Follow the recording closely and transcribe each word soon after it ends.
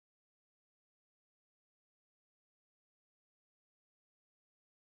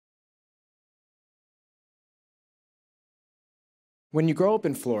When you grow up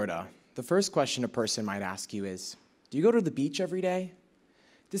in Florida, the first question a person might ask you is, do you go to the beach every day?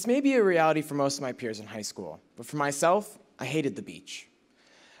 This may be a reality for most of my peers in high school, but for myself, I hated the beach.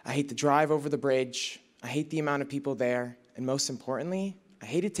 I hate the drive over the bridge, I hate the amount of people there, and most importantly, I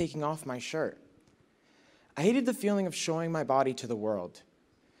hated taking off my shirt. I hated the feeling of showing my body to the world.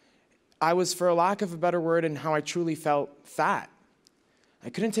 I was, for a lack of a better word, in how I truly felt, fat. I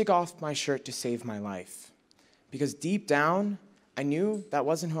couldn't take off my shirt to save my life, because deep down, I knew that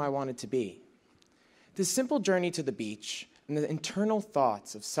wasn't who I wanted to be. This simple journey to the beach and the internal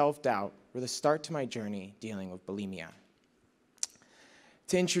thoughts of self-doubt were the start to my journey dealing with bulimia.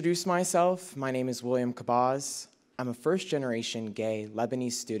 To introduce myself, my name is William Khabbaz. I'm a first-generation gay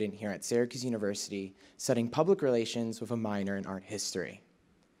Lebanese student here at Syracuse University, studying public relations with a minor in art history.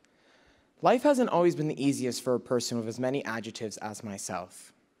 Life hasn't always been the easiest for a person with as many adjectives as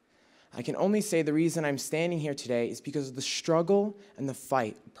myself. I can only say the reason I'm standing here today is because of the struggle and the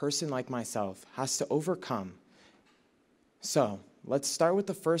fight a person like myself has to overcome. So, let's start with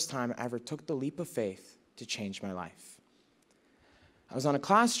the first time I ever took the leap of faith to change my life. I was on a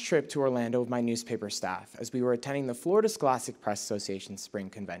class trip to Orlando with my newspaper staff as we were attending the Florida Scholastic Press Association Spring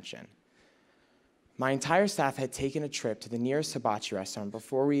Convention. My entire staff had taken a trip to the nearest hibachi restaurant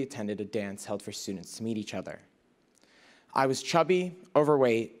before we attended a dance held for students to meet each other. I was chubby,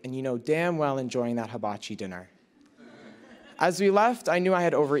 overweight, and you know damn well enjoying that hibachi dinner. As we left, I knew I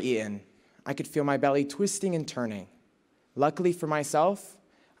had overeaten. I could feel my belly twisting and turning. Luckily for myself,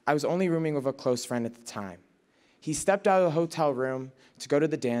 I was only rooming with a close friend at the time. He stepped out of the hotel room to go to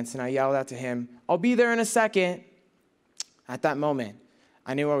the dance, and I yelled out to him, "I'll be there in a second." At that moment,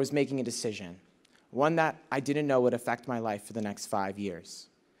 I knew I was making a decision, one that I didn't know would affect my life for the next 5 years.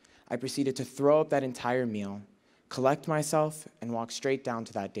 I proceeded to throw up that entire meal, collect myself, and walk straight down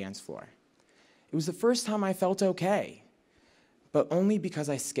to that dance floor. It was the first time I felt okay, but only because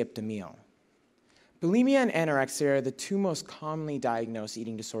I skipped a meal. Bulimia and anorexia are the two most commonly diagnosed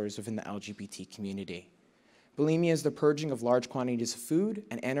eating disorders within the LGBT community. Bulimia is the purging of large quantities of food,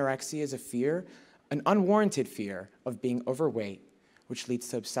 and anorexia is a fear, an unwarranted fear of being overweight, which leads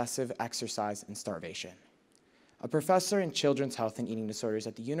to obsessive exercise and starvation. A professor in children's health and eating disorders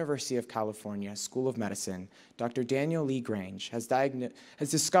at the University of California School of Medicine, Dr. Daniel Lee Grange, has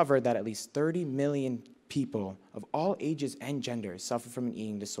discovered that at least 30 million people of all ages and genders suffer from an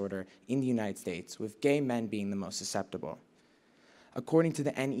eating disorder in the United States, with gay men being the most susceptible. According to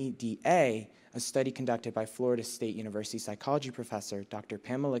the NEDA, a study conducted by Florida State University psychology professor Dr.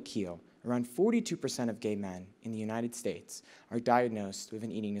 Pamela Keel, around 42% of gay men in the United States are diagnosed with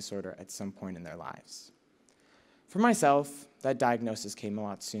an eating disorder at some point in their lives. For myself, that diagnosis came a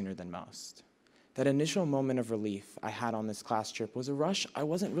lot sooner than most. That initial moment of relief I had on this class trip was a rush I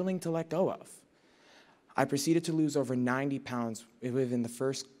wasn't willing to let go of. I proceeded to lose over 90 pounds within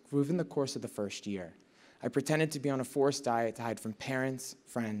the course of the first year. I pretended to be on a forced diet to hide from parents,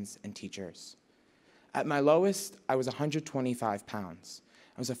 friends, and teachers. At my lowest, I was 125 pounds.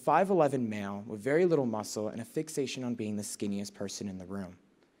 I was a 5'11" male with very little muscle and a fixation on being the skinniest person in the room.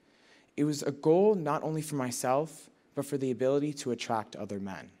 It was a goal not only for myself, but for the ability to attract other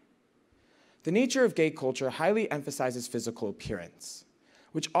men. The nature of gay culture highly emphasizes physical appearance,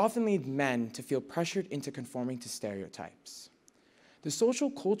 which often leads men to feel pressured into conforming to stereotypes. The social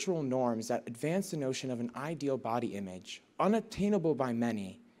cultural norms that advance the notion of an ideal body image, unattainable by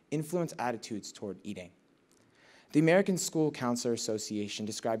many, influence attitudes toward eating. The American School Counselor Association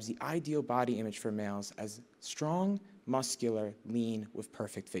describes the ideal body image for males as strong, muscular, lean, with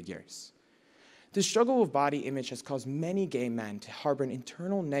perfect figures. The struggle with body image has caused many gay men to harbor an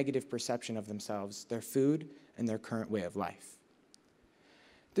internal negative perception of themselves, their food, and their current way of life.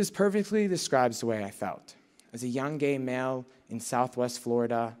 This perfectly describes the way I felt. As a young gay male in Southwest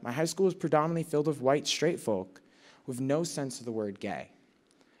Florida, my high school was predominantly filled with white straight folk with no sense of the word gay.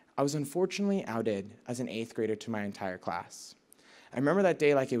 I was unfortunately outed as an 8th grader to my entire class. I remember that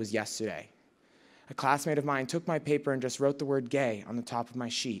day like it was yesterday. A classmate of mine took my paper and just wrote the word gay on the top of my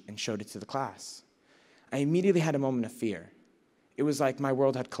sheet and showed it to the class. I immediately had a moment of fear. It was like my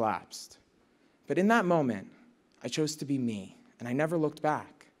world had collapsed. But in that moment, I chose to be me, and I never looked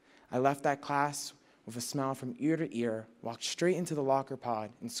back. I left that class with a smile from ear to ear, walked straight into the locker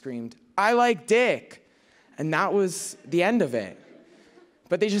pod, and screamed, "I like dick!" And that was the end of it.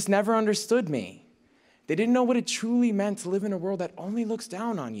 But they just never understood me. They didn't know what it truly meant to live in a world that only looks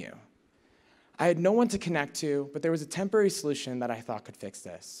down on you. I had no one to connect to, but there was a temporary solution that I thought could fix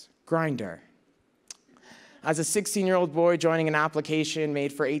this: Grindr. As a 16-year-old boy joining an application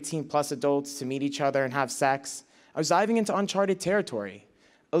made for 18-plus adults to meet each other and have sex, I was diving into uncharted territory.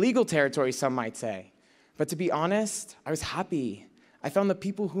 Illegal territory, some might say. But to be honest, I was happy. I found the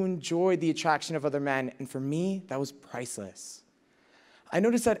people who enjoyed the attraction of other men, and for me, that was priceless. I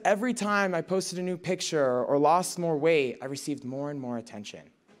noticed that every time I posted a new picture or lost more weight, I received more and more attention.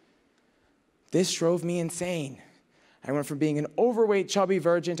 This drove me insane. I went from being an overweight, chubby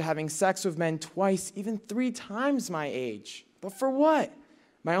virgin to having sex with men twice, even 3 times my age. But for what?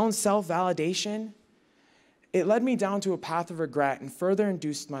 My own self-validation? It led me down to a path of regret and further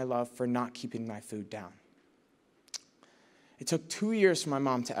induced my love for not keeping my food down. It took 2 years for my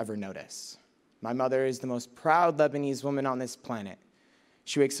mom to ever notice. My mother is the most proud Lebanese woman on this planet.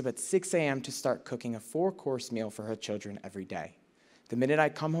 She wakes up at 6 a.m. to start cooking a 4-course meal for her children every day. The minute I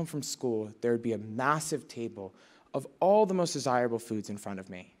come home from school, there would be a massive table of all the most desirable foods in front of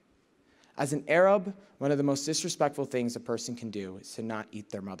me. As an Arab, one of the most disrespectful things a person can do is to not eat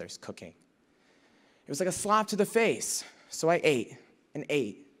their mother's cooking. It was like a slap to the face, so I ate and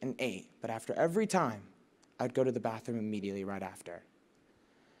ate and ate, but after every time, I'd go to the bathroom immediately right after.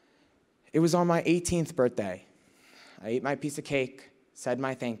 It was on my 18th birthday. I ate my piece of cake, said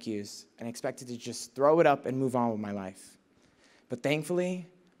my thank yous, and expected to just throw it up and move on with my life. But thankfully,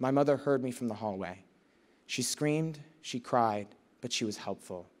 my mother heard me from the hallway. She screamed, she cried, but she was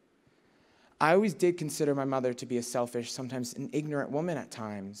helpful. I always did consider my mother to be a selfish, sometimes an ignorant woman at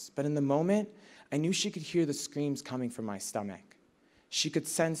times, but in the moment, I knew she could hear the screams coming from my stomach. She could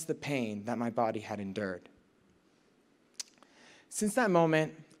sense the pain that my body had endured. Since that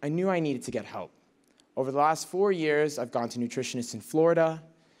moment, I knew I needed to get help. Over the last 4 years, I've gone to nutritionists in Florida,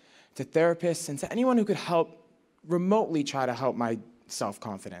 to therapists, and to anyone who could help remotely try to help my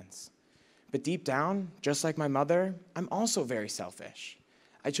self-confidence. But deep down, just like my mother, I'm also very selfish.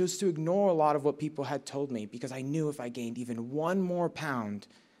 I chose to ignore a lot of what people had told me because I knew if I gained even 1 more pound,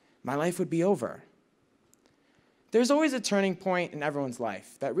 my life would be over. There's always a turning point in everyone's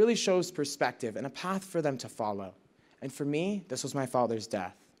life that really shows perspective and a path for them to follow. And for me, this was my father's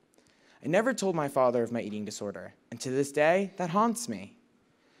death. I never told my father of my eating disorder, and to this day, that haunts me.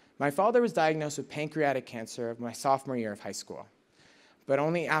 My father was diagnosed with pancreatic cancer my sophomore year of high school. But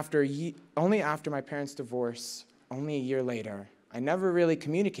only after my parents' divorce, only a year later, I never really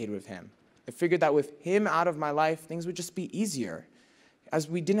communicated with him. I figured that with him out of my life, things would just be easier, as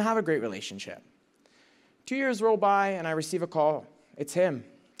we didn't have a great relationship. 2 years roll by, and I receive a call. It's him.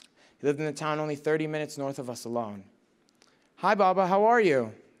 He lived in a town only 30 minutes north of us alone. "Hi, Baba, how are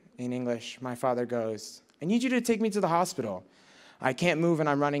you?" In English, my father goes, "I need you to take me to the hospital. I can't move and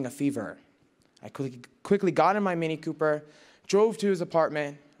I'm running a fever." I quickly got in my Mini Cooper, drove to his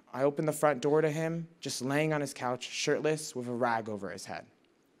apartment. I opened the front door to him, just laying on his couch, shirtless, with a rag over his head.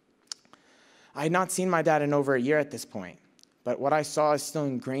 I had not seen my dad in over a year at this point, but what I saw is still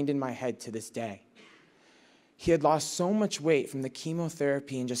ingrained in my head to this day. He had lost so much weight from the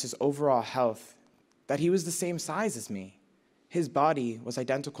chemotherapy and just his overall health that he was the same size as me. His body was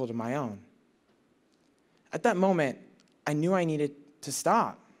identical to my own. At that moment, I knew I needed to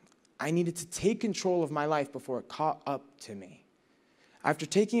stop. I needed to take control of my life before it caught up to me. After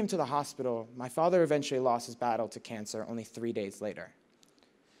taking him to the hospital, my father eventually lost his battle to cancer only 3 days later.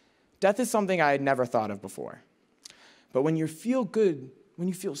 Death is something I had never thought of before. But when you feel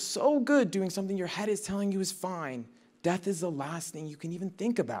so good doing something your head is telling you is fine, death is the last thing you can even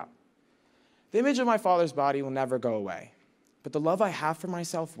think about. The image of my father's body will never go away, but the love I have for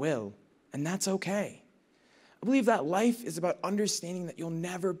myself will, and that's okay. I believe that life is about understanding that you'll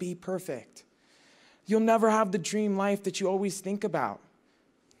never be perfect. You'll never have the dream life that you always think about.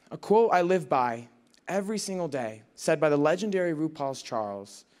 A quote I live by every single day, said by the legendary RuPaul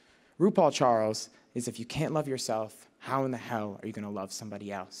Charles, is, "If you can't love yourself, how in the hell are you going to love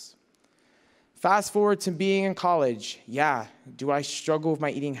somebody else?" Fast forward to being in college. Yeah, do I struggle with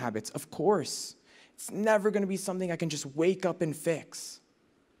my eating habits? Of course. It's never going to be something I can just wake up and fix.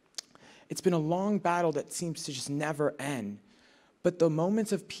 It's been a long battle that seems to just never end. But the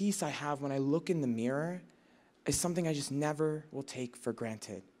moments of peace I have when I look in the mirror is something I just never will take for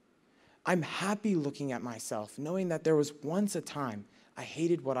granted. I'm happy looking at myself, knowing that there was once a time I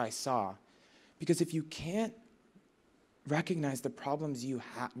hated what I saw. Because if you can't recognize the problems you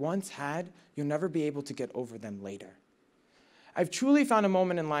once had, you'll never be able to get over them later. I've truly found a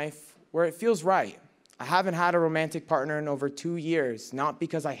moment in life where it feels right. I haven't had a romantic partner in over 2 years, not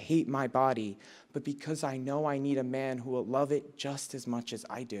because I hate my body, but because I know I need a man who will love it just as much as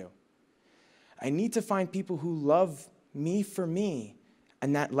I do. I need to find people who love me for me,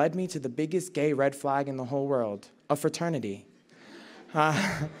 and that led me to the biggest gay red flag in the whole world, a fraternity.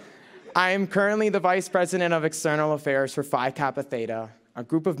 I am currently the Vice President of External Affairs for Phi Kappa Theta, a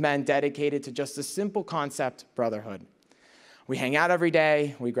group of men dedicated to just the simple concept, brotherhood. We hang out every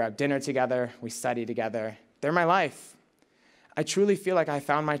day, we grab dinner together, we study together. They're my life. I truly feel like I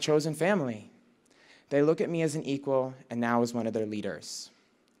found my chosen family. They look at me as an equal and now as one of their leaders.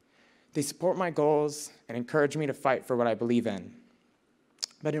 They support my goals and encourage me to fight for what I believe in.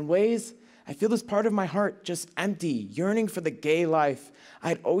 But in ways, I feel this part of my heart just empty, yearning for the gay life I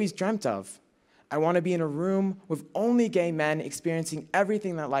had always dreamt of. I want to be in a room with only gay men experiencing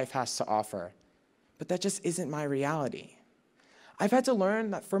everything that life has to offer. But that just isn't my reality. I've had to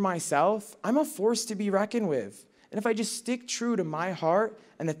learn that for myself, I'm a force to be reckoned with. And if I just stick true to my heart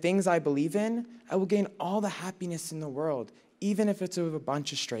and the things I believe in, I will gain all the happiness in the world, even if it's with a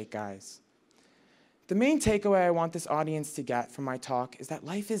bunch of straight guys. The main takeaway I want this audience to get from my talk is that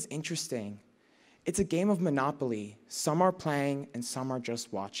life is interesting. It's a game of Monopoly. Some are playing and some are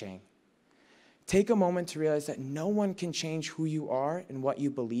just watching. Take a moment to realize that no one can change who you are and what you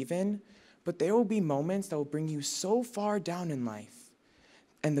believe in, but there will be moments that will bring you so far down in life,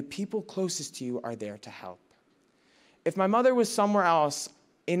 and the people closest to you are there to help. If my mother was somewhere else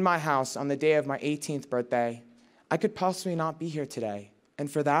in my house on the day of my 18th birthday, I could possibly not be here today,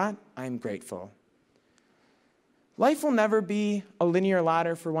 and for that, I am grateful. Life will never be a linear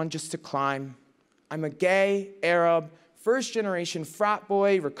ladder for one just to climb. I'm a gay, Arab, first-generation frat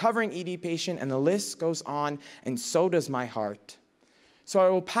boy, recovering ED patient, and the list goes on, and so does my heart. So I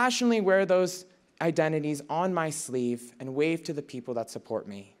will passionately wear those identities on my sleeve and wave to the people that support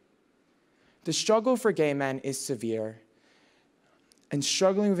me. The struggle for gay men is severe, and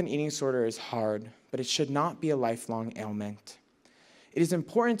struggling with an eating disorder is hard, but it should not be a lifelong ailment. It is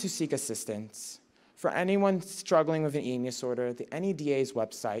important to seek assistance. For anyone struggling with an eating disorder, the NEDA's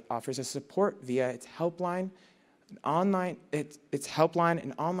website offers a support via its helpline, an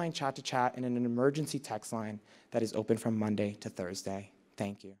online chat-to-chat, and an emergency text line that is open from Monday to Thursday.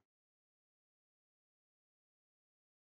 Thank you.